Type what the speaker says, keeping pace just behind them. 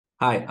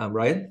Hi, I'm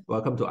Bryan.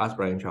 Welcome to Ask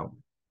Bryan Cheong.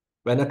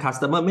 When a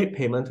customer make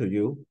payment to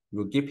you,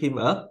 you give him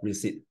a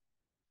receipt.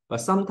 But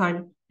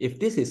sometimes, if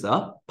this is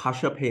a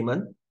partial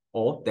payment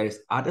or there is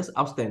others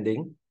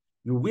outstanding,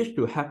 you wish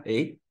to have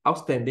a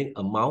outstanding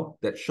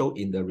amount that show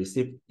in the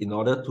receipt in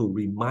order to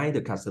remind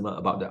the customer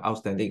about the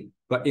outstanding.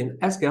 But in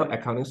SQL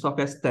accounting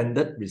software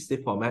standard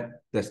receipt format,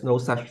 there's no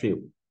such field.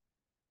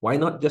 Why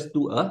not just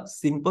do a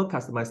simple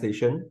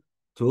customization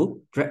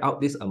to drag out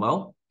this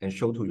amount and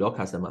show to your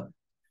customer?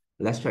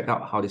 Let's check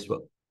out how this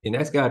works. In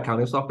SQL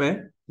accounting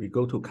software, we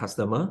go to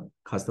customer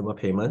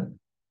payment,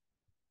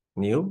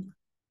 new,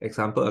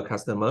 example, a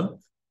customer,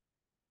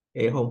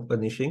 A Home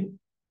Furnishing,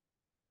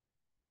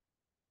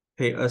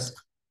 pay us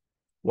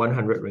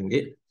 100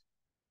 ringgit,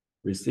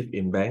 receive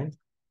in bank.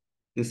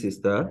 This is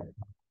the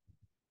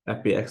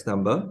FBX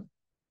number,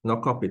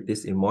 knock off with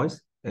this invoice,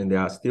 and they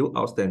are still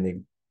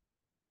outstanding.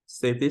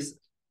 Save this,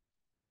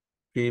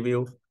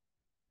 preview,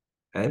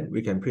 and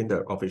we can print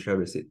the official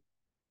receipt.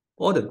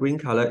 All the green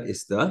color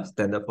is the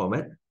standard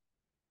format.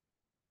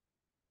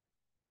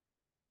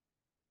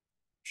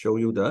 Show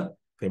you the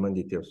payment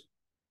details,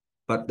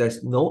 but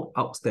there's no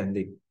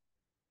outstanding.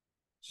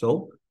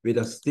 So with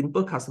a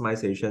simple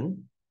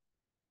customization,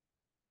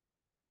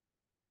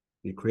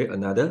 we create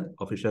another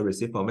official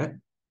receipt format.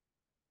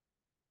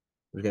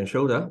 We can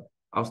show the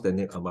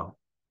outstanding amount.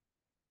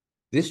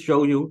 This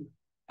shows you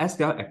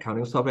SQL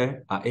accounting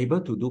software are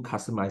able to do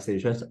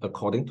customizations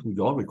according to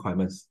your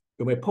requirements.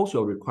 You may post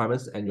your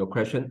requirements and your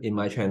question in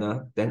my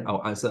channel, then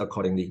I'll answer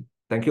accordingly.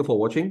 Thank you for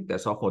watching.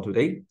 That's all for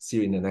today. See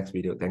you in the next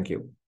video. Thank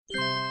you.